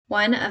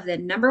one of the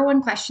number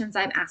one questions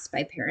I'm asked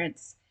by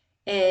parents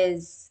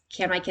is,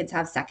 can my kids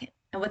have second?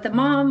 And what the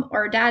mom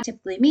or dad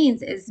typically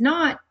means is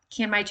not,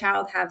 can my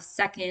child have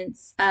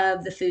seconds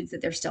of the foods that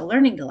they're still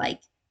learning to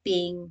like,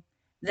 being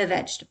the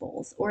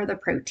vegetables or the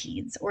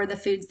proteins or the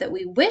foods that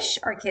we wish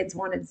our kids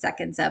wanted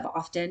seconds of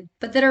often,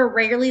 but that are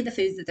rarely the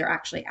foods that they're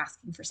actually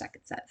asking for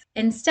seconds of.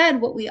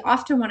 Instead, what we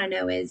often want to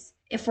know is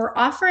if we're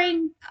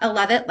offering a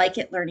love it, like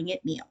it, learning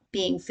it meal,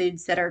 being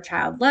foods that our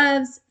child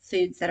loves,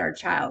 foods that our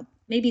child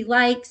maybe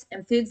likes,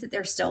 and foods that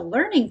they're still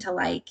learning to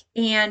like.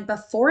 And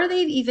before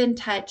they've even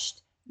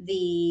touched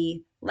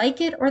the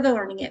like it or the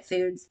learning it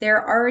foods,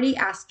 they're already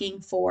asking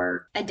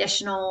for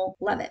additional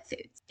love it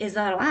foods. Is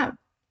that allowed?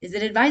 Is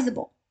it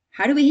advisable?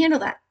 How do we handle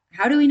that?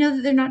 How do we know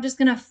that they're not just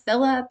going to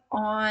fill up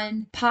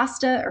on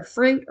pasta or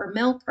fruit or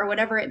milk or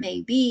whatever it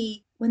may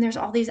be when there's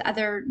all these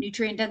other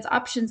nutrient dense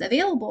options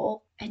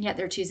available and yet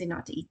they're choosing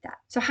not to eat that?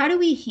 So how do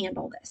we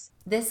handle this?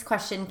 This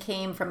question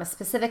came from a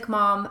specific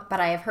mom, but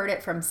I have heard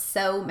it from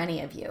so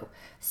many of you.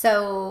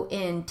 So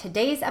in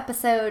today's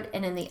episode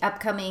and in the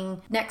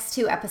upcoming next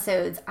 2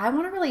 episodes, I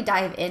want to really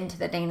dive into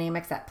the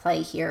dynamics at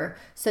play here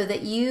so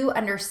that you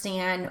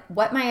understand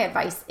what my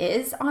advice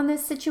is on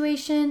this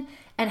situation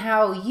and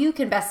how you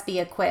can best be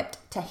equipped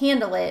to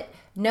handle it,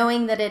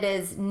 knowing that it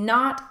is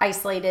not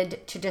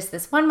isolated to just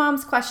this one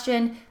mom's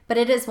question, but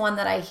it is one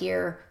that I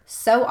hear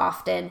so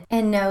often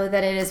and know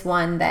that it is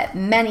one that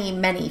many,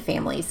 many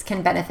families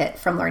can benefit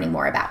from learning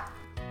more about.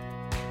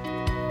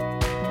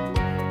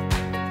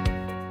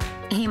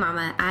 Hey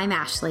Mama, I'm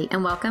Ashley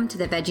and welcome to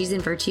the Veggies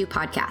and Virtue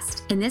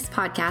podcast. In this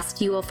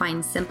podcast, you will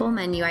find simple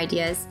menu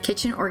ideas,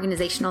 kitchen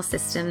organizational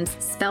systems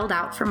spelled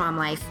out for mom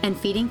life, and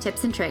feeding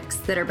tips and tricks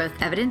that are both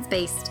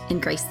evidence-based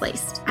and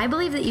grace-laced. I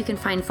believe that you can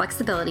find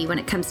flexibility when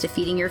it comes to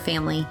feeding your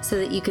family so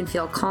that you can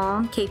feel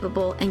calm,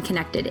 capable, and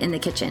connected in the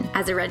kitchen.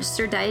 As a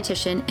registered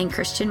dietitian and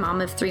Christian mom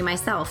of 3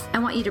 myself, I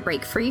want you to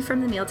break free from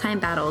the mealtime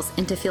battles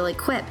and to feel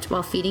equipped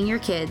while feeding your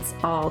kids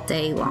all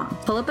day long.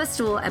 Pull up a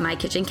stool at my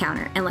kitchen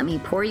counter and let me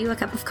pour you a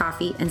cup of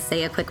coffee and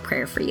say a quick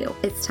prayer for you.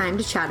 It's time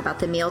to chat about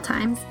the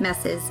mealtimes,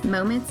 messes,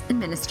 moments, and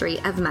ministry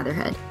of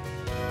motherhood.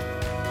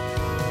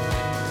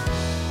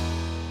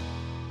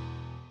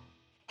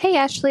 Hey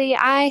Ashley,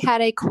 I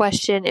had a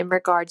question in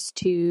regards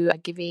to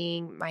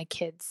giving my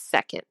kids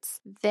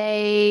seconds.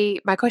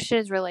 My question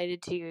is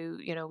related to,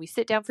 we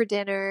sit down for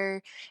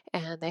dinner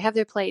and they have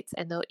their plates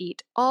and they'll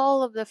eat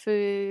all of the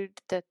food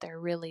that they're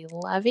really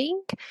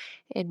loving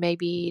and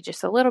maybe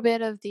just a little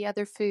bit of the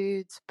other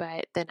foods,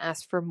 but then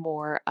ask for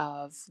more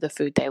of the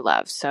food they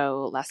love.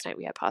 So last night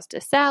we had pasta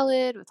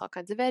salad with all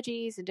kinds of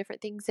veggies and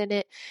different things in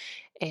it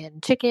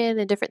and chicken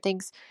and different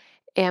things.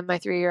 And my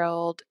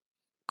 3-year-old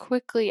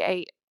quickly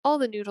ate all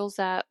the noodles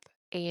up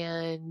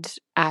and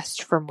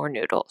asked for more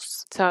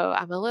noodles. So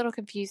I'm a little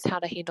confused how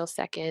to handle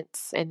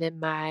seconds. And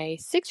then my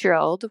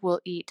 6-year-old will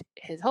eat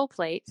his whole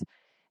plate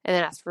and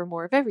then ask for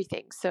more of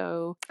everything.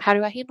 So how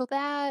do I handle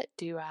that?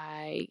 Do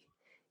I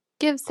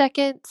give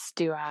seconds?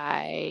 Do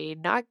I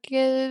not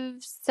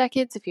give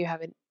seconds if you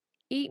haven't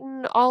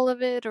eaten all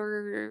of it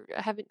or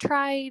haven't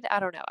tried? I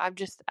don't know. I'm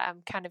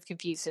kind of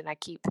confused, and I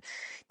keep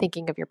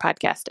thinking of your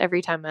podcast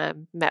every time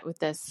I'm met with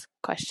this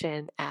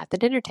question at the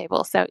dinner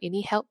table. So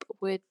any help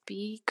would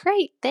be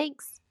great.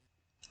 Thanks.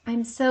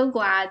 I'm so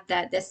glad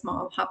that this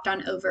mom hopped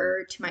on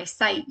over to my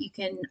site. You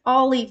can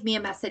all leave me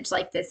a message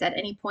like this at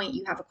any point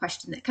you have a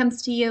question that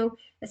comes to you,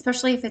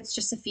 especially if it's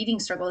just a feeding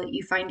struggle that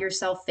you find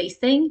yourself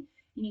facing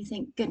and you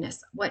think,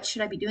 goodness, what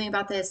should I be doing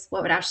about this?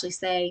 What would Ashley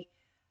say?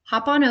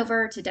 Hop on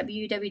over to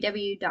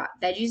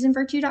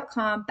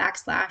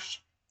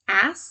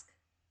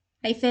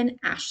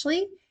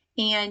www.veggiesandvirtue.com/ask-Ashley,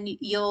 and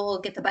you'll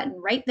get the button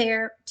right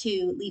there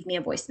to leave me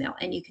a voicemail.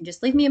 And you can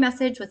just leave me a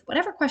message with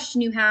whatever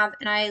question you have.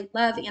 And I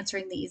love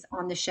answering these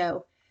on the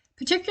show.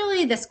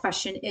 Particularly this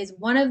question is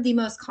one of the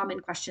most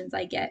common questions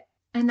I get.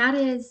 And that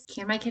is,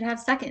 can my kid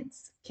have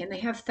seconds? Can they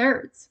have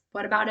thirds?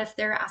 What about if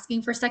they're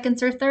asking for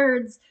seconds or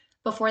thirds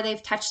before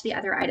they've touched the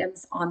other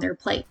items on their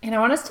plate? And I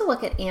want us to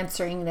look at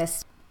answering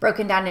this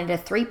broken down into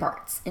 3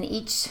 parts. And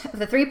each of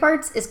the 3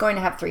 parts is going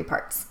to have 3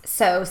 parts.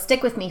 So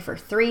stick with me for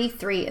 3,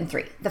 3, and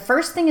 3. The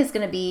first thing is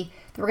going to be,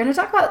 we're going to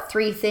talk about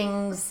 3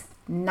 things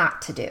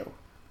not to do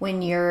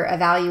when you're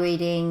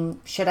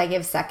evaluating, should I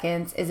give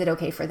seconds? Is it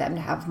okay for them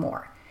to have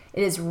more?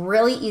 It is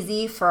really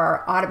easy for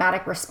our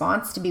automatic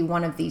response to be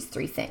one of these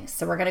 3 things.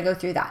 So we're going to go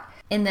through that.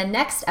 In the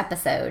next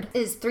episode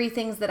is 3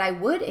 things that I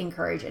would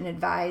encourage and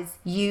advise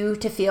you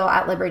to feel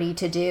at liberty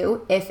to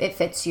do if it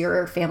fits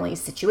your family's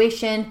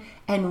situation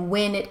and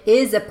when it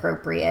is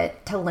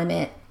appropriate to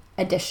limit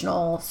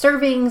additional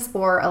servings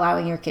or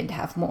allowing your kid to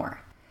have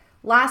more.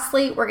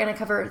 Lastly, we're going to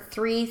cover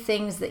 3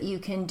 things that you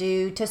can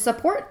do to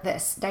support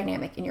this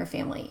dynamic in your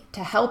family,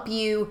 to help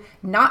you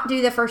not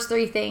do the first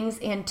 3 things,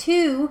 and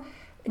 2,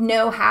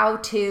 know how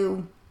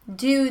to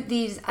do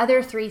these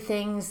other 3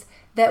 things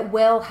that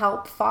will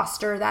help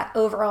foster that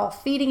overall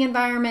feeding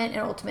environment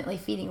and ultimately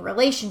feeding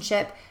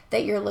relationship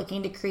that you're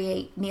looking to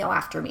create meal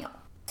after meal.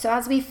 So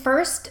as we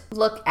first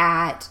look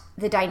at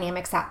the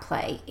dynamics at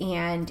play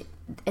and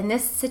in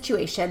this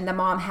situation, the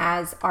mom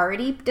has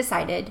already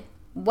decided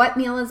what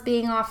meal is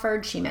being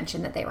offered. She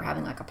mentioned that they were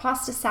having like a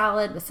pasta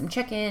salad with some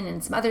chicken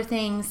and some other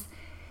things.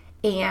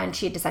 And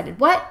she had decided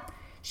what,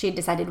 she had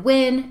decided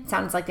when. It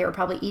sounds like they were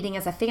probably eating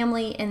as a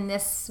family in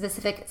this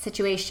specific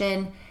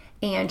situation.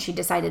 And she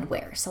decided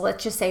where. So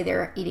let's just say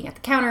they're eating at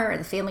the counter or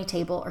the family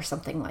table or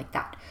something like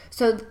that.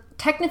 So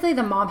technically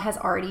the mom has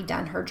already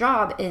done her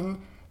job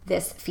in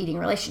this feeding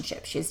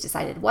relationship. She has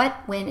decided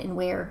what, when, and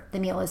where the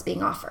meal is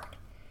being offered.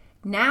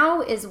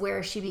 Now is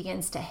where she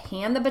begins to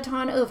hand the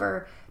baton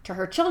over to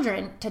her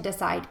children to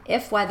decide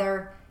if,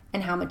 whether,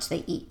 and how much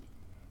they eat.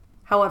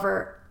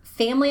 However,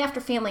 family after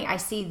family, I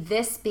see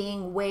this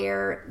being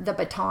where the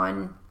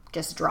baton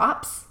just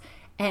drops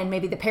and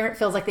maybe the parent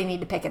feels like they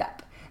need to pick it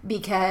up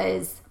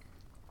because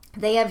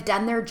they have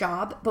done their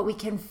job, but we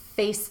can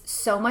face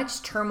so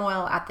much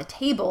turmoil at the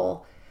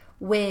table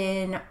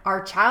when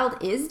our child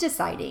is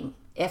deciding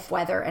if,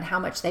 whether, and how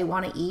much they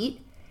want to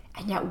eat.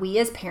 And yet we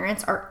as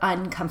parents are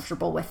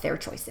uncomfortable with their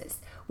choices.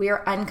 We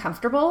are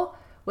uncomfortable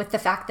with the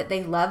fact that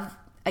they love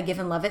a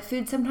given Love It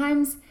food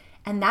sometimes,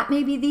 and that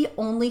may be the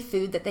only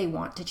food that they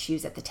want to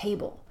choose at the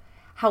table.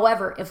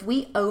 However, if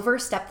we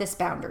overstep this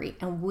boundary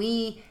and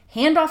we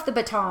hand off the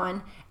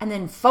baton and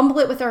then fumble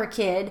it with our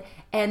kid,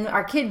 and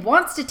our kid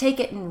wants to take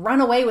it and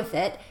run away with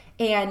it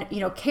and,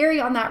 carry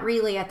on that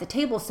relay at the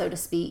table, so to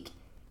speak,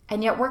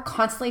 and yet we're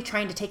constantly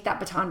trying to take that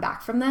baton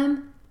back from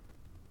them,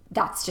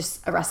 that's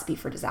just a recipe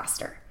for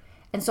disaster.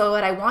 And so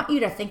what I want you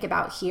to think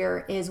about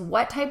here is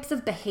what types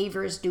of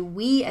behaviors do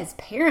we as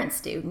parents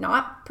do,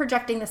 not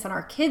projecting this on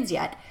our kids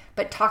yet,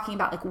 but talking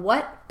about like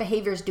what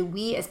behaviors do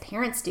we as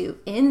parents do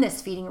in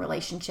this feeding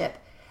relationship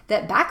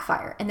that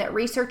backfire and that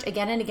research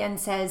again and again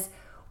says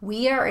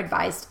we are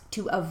advised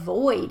to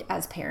avoid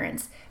as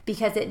parents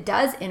because it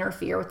does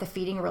interfere with the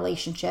feeding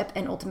relationship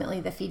and ultimately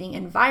the feeding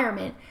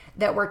environment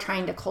that we're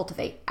trying to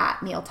cultivate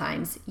at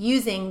mealtimes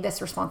using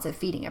this responsive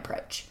feeding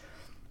approach.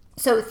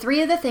 So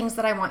 3 of the things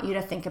that I want you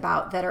to think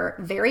about that are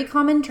very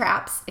common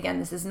traps, again,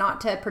 this is not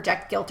to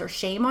project guilt or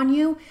shame on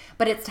you,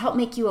 but it's to help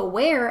make you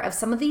aware of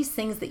some of these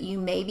things that you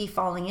may be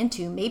falling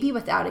into, maybe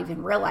without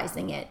even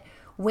realizing it,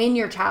 when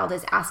your child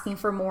is asking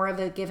for more of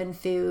a given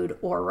food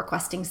or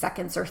requesting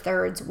seconds or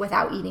thirds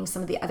without eating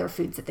some of the other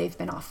foods that they've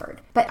been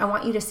offered. But I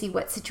want you to see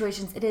what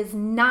situations it is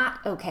not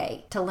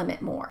okay to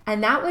limit more.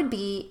 And that would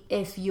be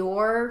if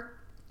your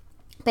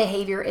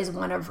behavior is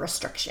one of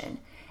restriction.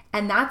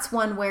 And that's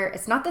one where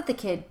it's not that the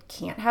kid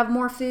can't have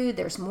more food.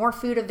 There's more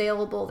food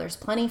available. There's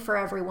plenty for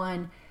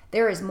everyone.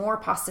 There is more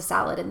pasta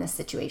salad in this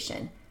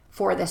situation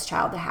for this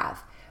child to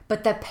have.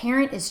 But the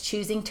parent is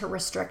choosing to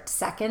restrict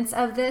seconds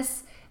of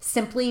this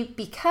simply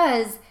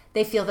because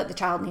they feel that the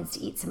child needs to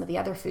eat some of the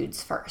other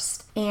foods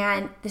first.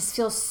 And this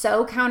feels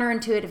so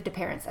counterintuitive to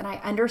parents. And I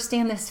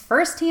understand this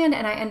firsthand,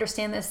 and I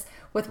understand this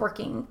with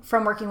working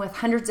with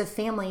hundreds of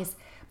families.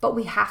 But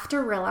we have to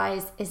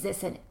realize, is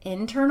this an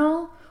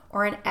internal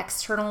or an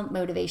external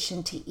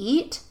motivation to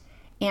eat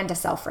and to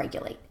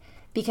self-regulate?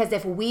 Because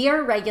if we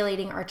are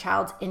regulating our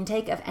child's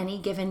intake of any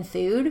given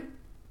food,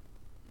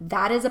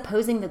 that is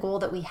opposing the goal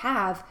that we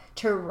have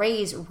to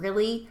raise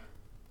really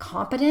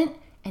competent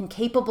and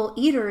capable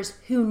eaters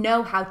who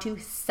know how to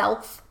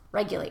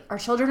self-regulate. Our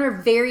children are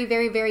very,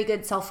 very, very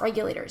good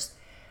self-regulators.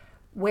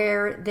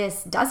 Where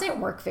this doesn't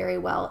work very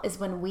well is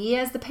when we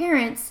as the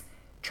parents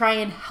try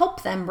and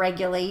help them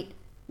regulate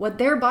what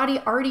their body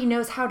already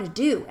knows how to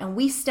do. And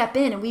we step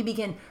in and we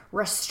begin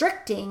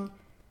restricting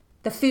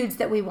the foods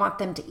that we want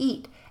them to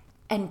eat.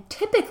 And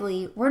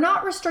typically, we're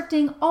not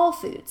restricting all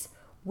foods.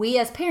 We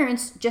as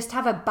parents just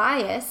have a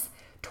bias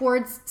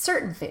towards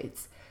certain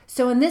foods.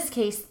 So in this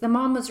case, the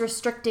mom was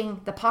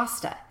restricting the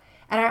pasta.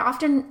 And I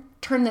often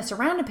turn this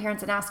around to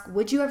parents and ask,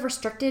 would you have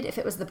restricted if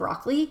it was the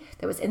broccoli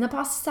that was in the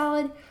pasta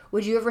salad?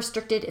 Would you have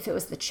restricted if it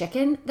was the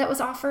chicken that was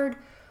offered?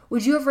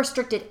 Would you have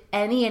restricted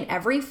any and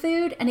every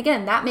food? And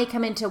again, that may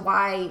come into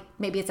why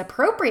maybe it's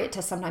appropriate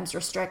to sometimes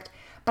restrict,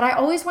 but I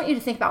always want you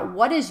to think about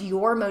what is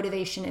your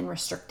motivation in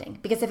restricting?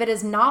 Because if it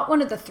is not one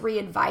of the 3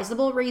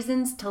 advisable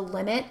reasons to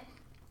limit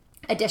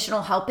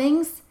additional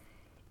helpings,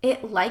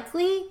 it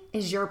likely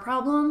is your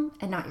problem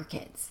and not your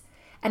kids.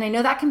 And I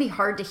know that can be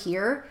hard to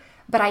hear,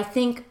 but I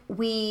think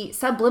we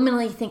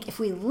subliminally think if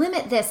we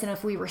limit this and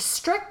if we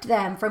restrict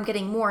them from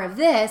getting more of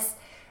this,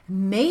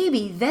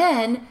 maybe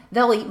then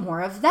they'll eat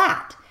more of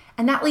that.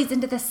 And that leads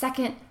into the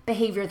second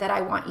behavior that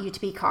I want you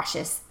to be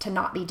cautious to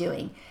not be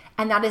doing,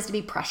 and that is to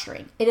be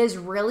pressuring. It is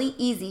really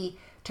easy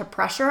to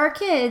pressure our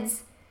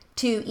kids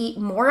to eat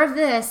more of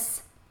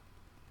this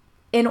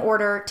in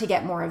order to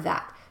get more of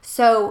that.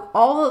 So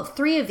all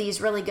 3 of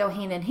these really go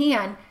hand in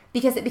hand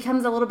because it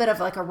becomes a little bit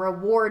of like a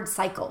reward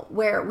cycle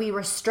where we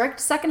restrict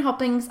second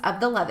helpings of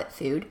the Love It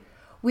food.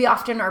 We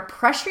often are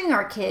pressuring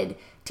our kid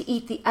to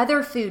eat the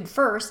other food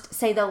first,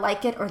 say the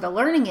Like It or the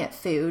Learning It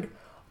food.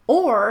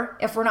 Or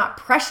if we're not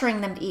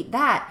pressuring them to eat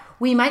that,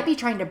 we might be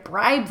trying to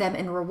bribe them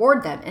and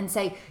reward them and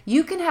say,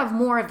 you can have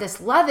more of this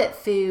Love It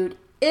food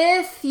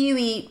if you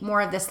eat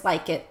more of this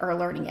Like It or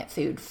Learning It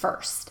food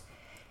first.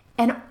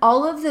 And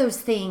all of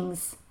those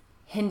things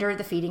hinder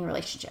the feeding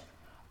relationship.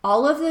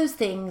 All of those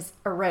things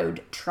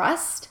erode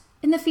trust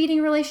in the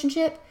feeding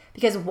relationship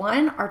because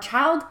one, our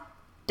child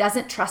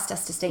doesn't trust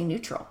us to stay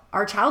neutral.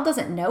 Our child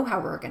doesn't know how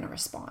we're going to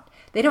respond.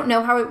 They don't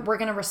know how we're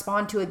going to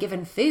respond to a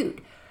given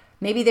food.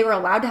 Maybe they were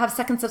allowed to have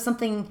seconds of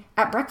something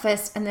at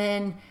breakfast, and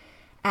then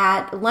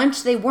at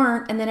lunch they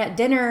weren't, and then at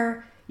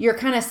dinner you're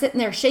kind of sitting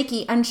there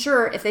shaky,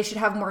 unsure if they should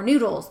have more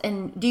noodles.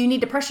 And do you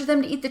need to pressure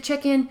them to eat the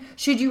chicken?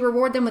 Should you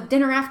reward them with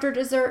dinner after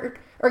dessert?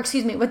 Or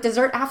excuse me, with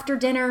dessert after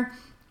dinner?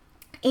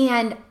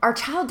 And our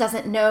child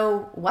doesn't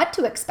know what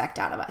to expect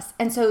out of us.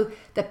 And so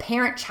the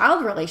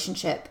parent-child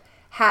relationship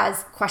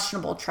has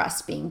questionable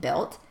trust being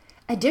built.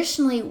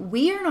 Additionally,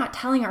 we are not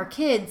telling our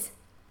kids,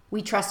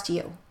 we trust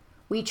you.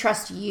 We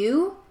trust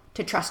you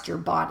to trust your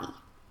body.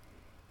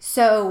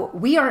 So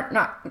we're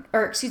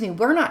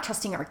not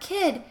trusting our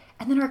kid,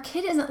 and then our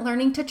kid isn't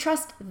learning to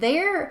trust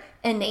their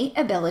innate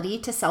ability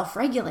to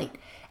self-regulate.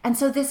 And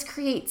so this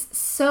creates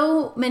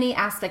so many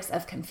aspects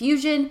of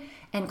confusion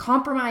and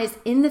compromise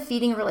in the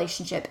feeding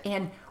relationship.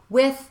 And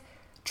with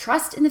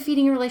trust in the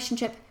feeding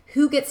relationship,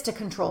 who gets to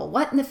control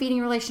what in the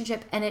feeding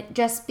relationship? And it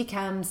just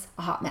becomes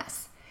a hot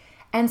mess.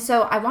 And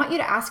so I want you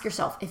to ask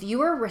yourself, if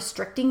you are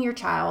restricting your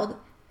child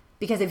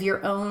because of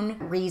your own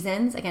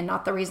reasons, again,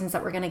 not the reasons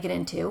that we're going to get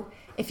into,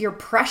 if you're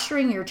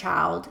pressuring your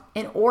child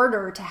in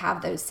order to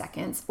have those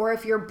seconds, or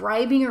if you're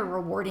bribing or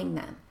rewarding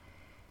them,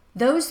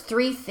 those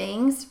three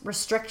things,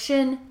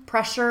 restriction,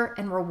 pressure,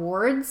 and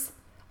rewards,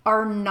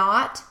 are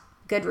not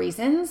good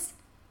reasons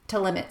to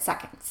limit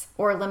seconds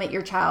or limit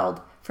your child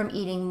from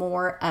eating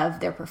more of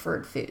their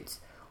preferred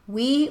foods.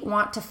 We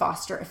want to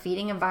foster a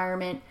feeding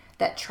environment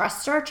that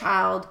trusts our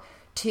child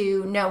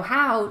to know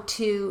how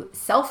to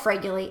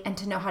self-regulate and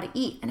to know how to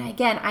eat. And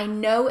again, I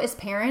know as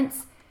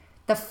parents,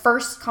 the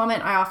first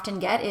comment I often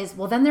get is,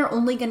 well, then they're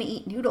only going to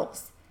eat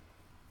noodles.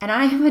 And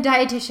I am a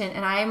dietitian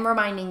and I am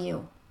reminding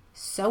you,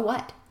 so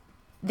what?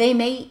 They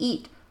may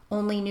eat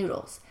only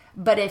noodles.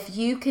 But if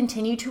you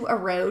continue to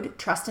erode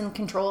trust and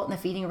control in the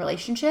feeding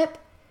relationship,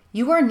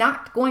 you are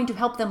not going to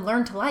help them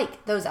learn to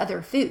like those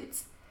other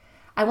foods.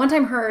 I one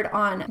time heard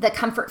on the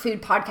Comfort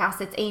Food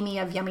podcast, it's Amy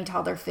of Yummy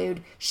Toddler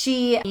Food.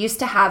 She used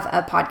to have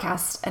a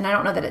podcast, and I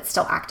don't know that it's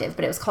still active,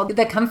 but it was called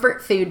the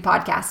Comfort Food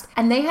podcast.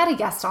 And they had a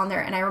guest on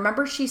there, and I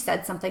remember she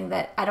said something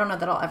that I don't know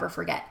that I'll ever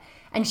forget.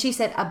 And she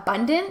said,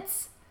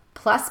 abundance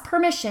plus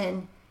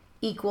permission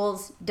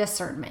equals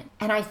discernment.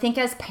 And I think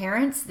as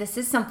parents, this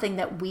is something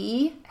that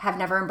we have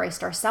never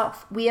embraced ourselves.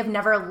 We have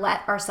never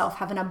let ourselves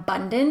have an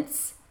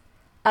abundance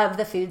of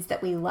the foods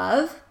that we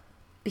love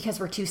because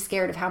we're too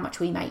scared of how much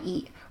we might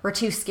eat. We're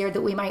too scared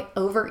that we might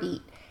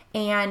overeat.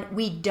 And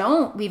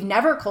we've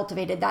never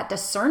cultivated that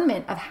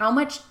discernment of how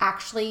much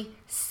actually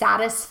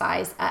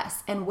satisfies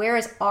us and where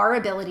is our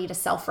ability to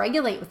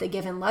self-regulate with a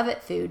given love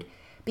it food,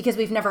 because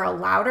we've never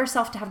allowed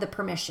ourselves to have the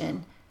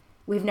permission.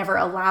 We've never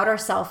allowed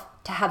ourselves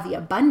to have the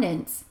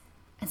abundance.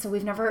 And so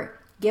we've never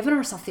given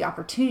ourselves the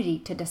opportunity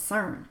to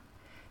discern.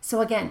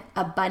 So again,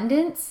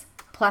 abundance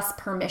plus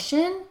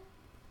permission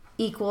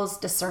equals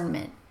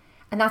discernment.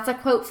 And that's a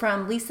quote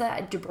from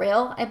Lisa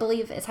Dubril, I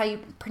believe is how you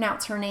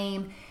pronounce her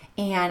name.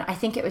 And I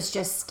think it was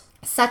just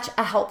such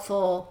a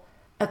helpful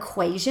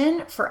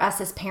equation for us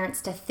as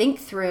parents to think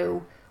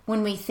through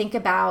when we think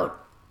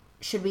about,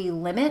 should we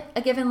limit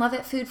a given love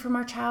it food from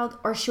our child,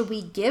 or should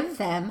we give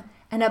them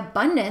an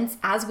abundance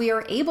as we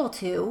are able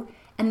to,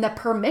 and the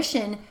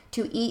permission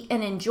to eat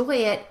and enjoy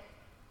it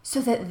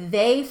so that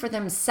they for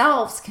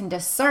themselves can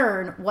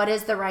discern what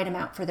is the right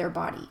amount for their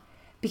body.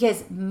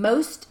 Because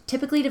most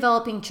typically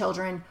developing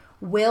children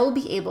will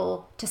be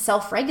able to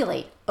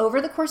self-regulate over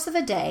the course of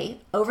a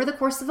day, over the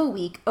course of a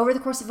week, over the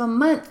course of a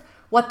month,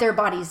 what their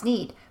bodies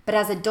need. But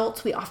as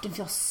adults, we often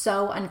feel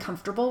so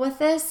uncomfortable with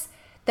this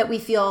that we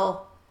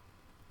feel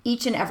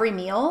each and every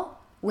meal,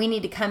 we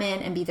need to come in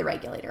and be the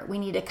regulator. We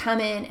need to come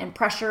in and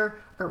pressure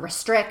or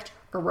restrict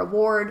or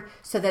reward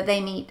so that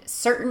they meet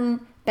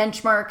certain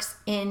benchmarks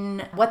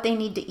in what they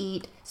need to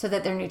eat so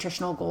that their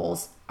nutritional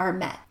goals are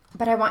met.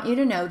 But I want you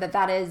to know that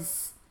that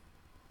is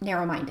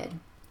narrow-minded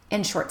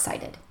and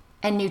short-sighted.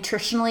 And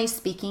nutritionally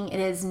speaking, it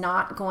is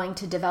not going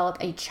to develop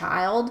a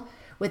child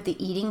with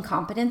the eating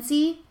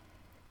competency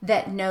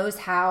that knows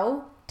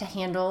how to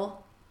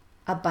handle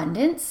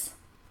abundance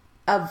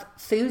of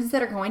foods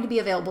that are going to be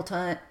available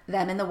to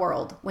them in the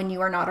world when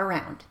you are not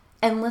around.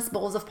 Endless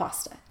bowls of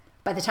pasta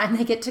by the time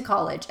they get to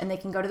college and they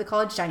can go to the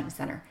college dining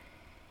center.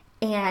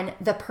 And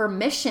the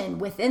permission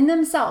within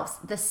themselves,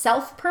 the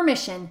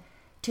self-permission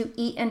to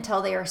eat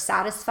until they are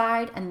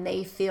satisfied and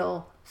they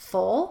feel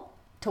full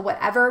to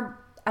whatever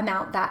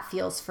amount that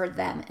feels for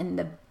them and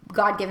the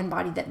God-given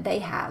body that they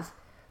have,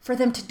 for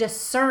them to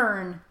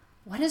discern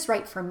what is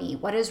right for me,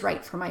 what is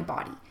right for my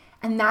body.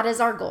 And that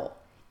is our goal.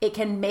 It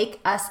can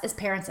make us as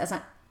parents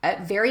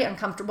very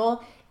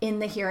uncomfortable in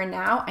the here and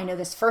now. I know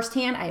this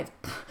firsthand. I have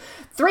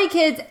 3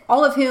 kids,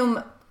 all of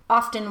whom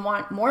often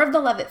want more of the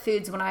love it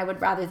foods when I would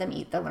rather them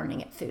eat the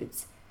learning it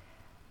foods.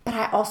 But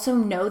I also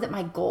know that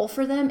my goal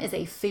for them is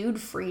a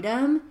food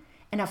freedom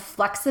and a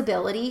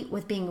flexibility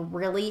with being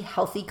really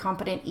healthy,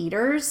 competent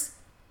eaters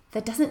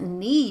that doesn't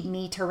need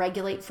me to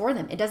regulate for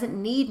them. It doesn't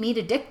need me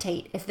to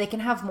dictate if they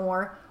can have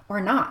more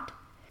or not.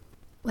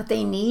 What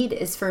they need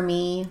is for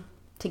me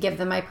to give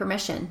them my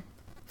permission,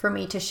 for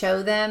me to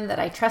show them that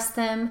I trust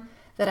them,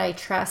 that I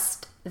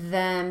trust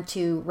them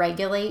to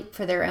regulate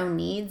for their own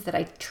needs, that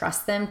I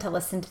trust them to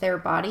listen to their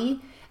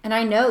body. And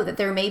I know that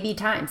there may be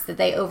times that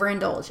they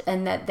overindulge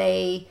and that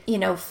they,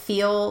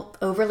 feel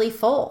overly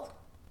full.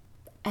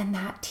 And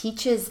that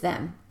teaches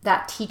them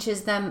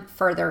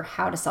further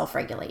how to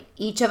self-regulate.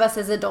 Each of us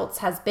as adults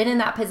has been in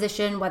that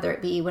position, whether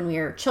it be when we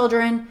were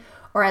children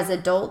or as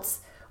adults,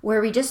 where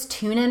we just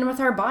tune in with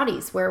our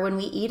bodies, where when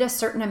we eat a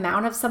certain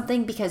amount of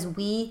something because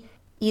we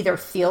either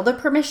feel the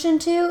permission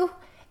to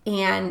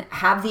and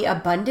have the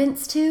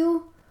abundance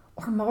to,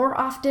 or more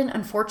often,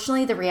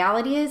 unfortunately, the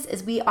reality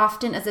is we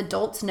often as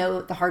adults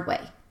know the hard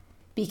way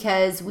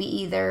because we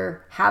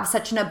either have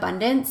such an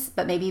abundance,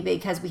 but maybe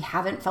because we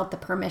haven't felt the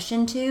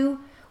permission to,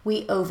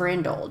 we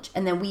overindulge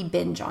and then we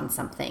binge on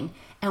something.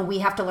 And we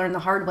have to learn the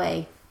hard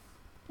way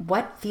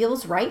what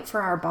feels right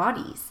for our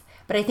bodies.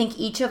 But I think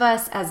each of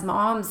us as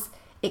moms,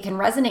 it can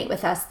resonate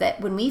with us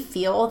that when we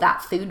feel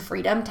that food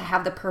freedom to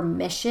have the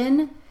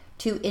permission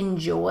to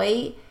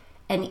enjoy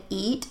and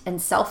eat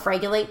and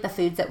self-regulate the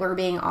foods that we're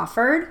being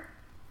offered,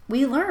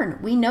 we learn.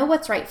 We know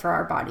what's right for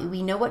our body.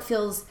 We know what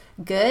feels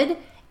good,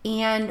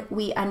 and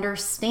we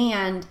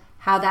understand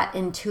how that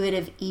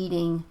intuitive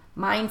eating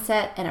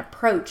mindset and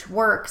approach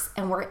works,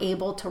 and we're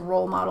able to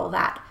role model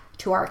that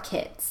to our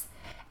kids.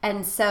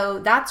 And so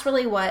that's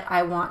really what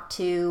I want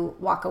to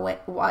walk away,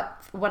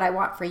 what I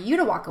want for you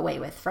to walk away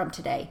with from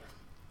today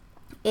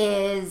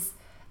is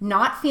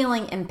not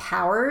feeling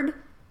empowered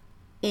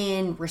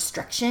in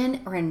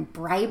restriction or in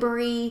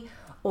bribery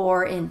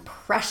or in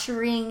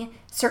pressuring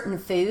certain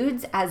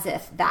foods as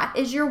if that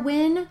is your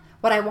win.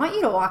 What I want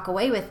you to walk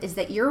away with is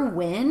that your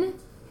win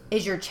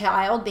is your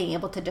child being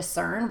able to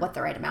discern what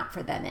the right amount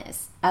for them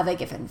is of a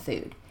given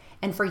food.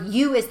 And for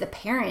you as the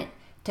parent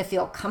to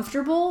feel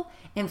comfortable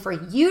and for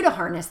you to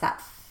harness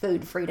that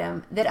food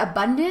freedom, that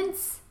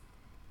abundance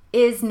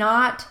is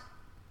not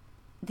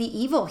the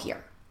evil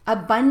here.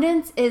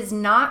 Abundance is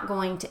not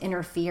going to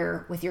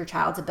interfere with your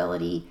child's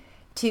ability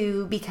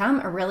to become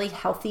a really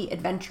healthy,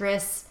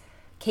 adventurous,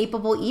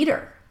 capable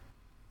eater.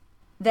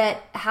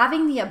 That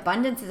having the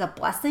abundance is a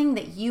blessing,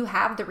 that you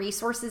have the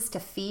resources to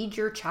feed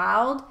your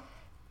child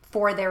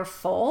for their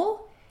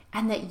full,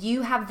 and that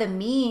you have the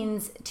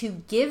means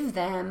to give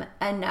them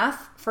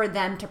enough for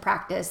them to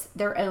practice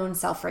their own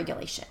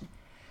self-regulation.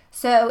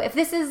 So if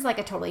this is like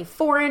a totally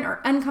foreign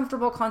or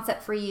uncomfortable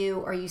concept for you,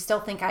 or you still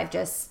think I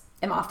just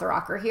am off the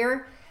rocker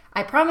here,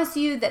 I promise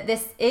you that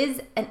this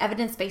is an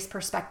evidence-based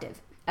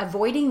perspective.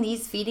 Avoiding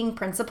these feeding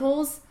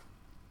principles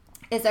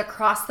is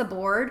across the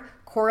board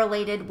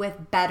correlated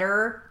with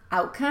better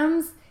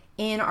outcomes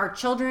in our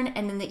children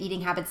and in the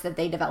eating habits that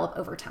they develop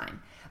over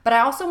time. But I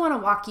also want to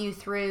walk you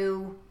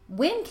through,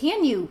 when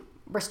can you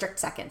restrict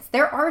seconds?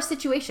 There are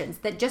situations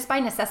that just by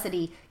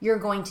necessity, you're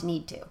going to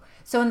need to.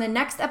 So in the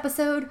next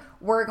episode,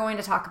 we're going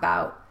to talk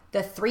about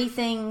the 3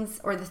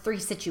 things or the 3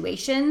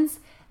 situations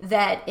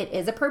that it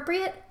is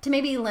appropriate to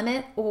maybe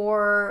limit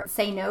or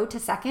say no to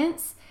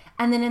seconds.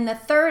 And then in the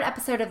 3rd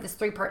episode of this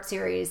 3-part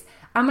series,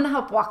 I'm going to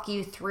help walk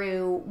you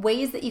through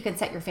ways that you can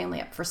set your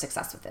family up for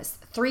success with this.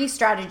 3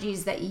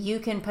 strategies that you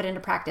can put into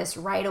practice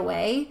right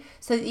away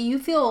so that you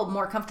feel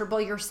more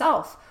comfortable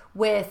yourself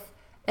with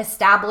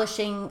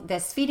establishing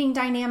this feeding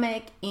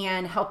dynamic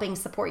and helping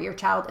support your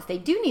child if they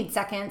do need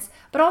seconds,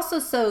 but also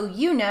so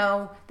you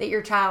know that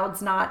your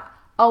child's not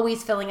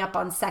always filling up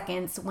on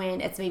seconds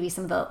when it's maybe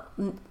some of the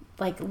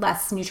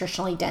less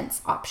nutritionally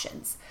dense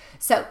options.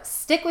 So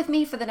stick with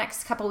me for the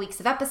next couple weeks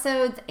of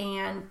episodes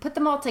and put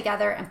them all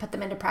together and put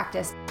them into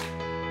practice.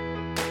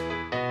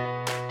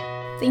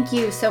 Thank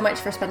you so much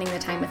for spending the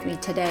time with me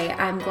today.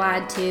 I'm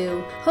glad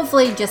to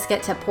hopefully just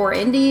get to pour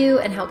into you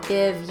and help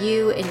give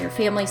you and your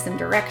family some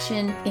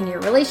direction in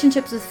your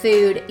relationships with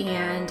food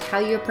and how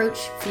you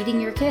approach feeding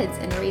your kids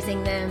and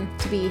raising them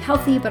to be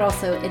healthy but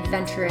also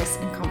adventurous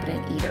and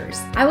competent eaters.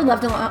 I would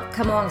love to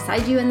come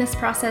alongside you in this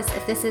process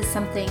if this is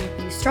something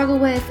you struggle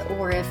with,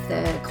 or if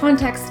the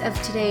context of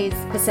today's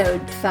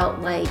episode felt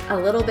like a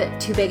little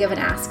bit too big of an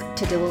ask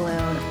to do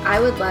alone.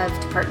 I would love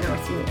to partner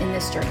with you in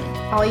this journey.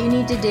 All you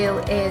need to do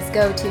is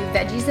go to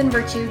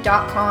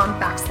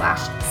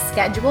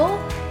veggiesandvirtue.com/schedule,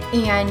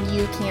 and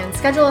you can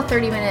schedule a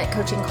 30-minute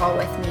coaching call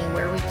with me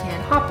where we can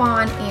hop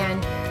on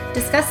and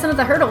discuss some of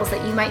the hurdles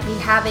that you might be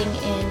having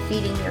in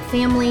feeding your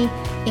family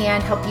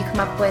and help you come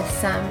up with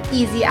some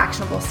easy,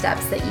 actionable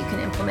steps that you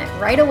can implement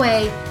right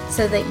away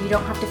so that you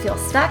don't have to feel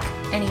stuck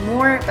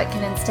anymore, but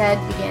can instead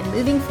begin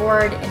moving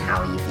forward in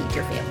how you feed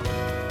your family.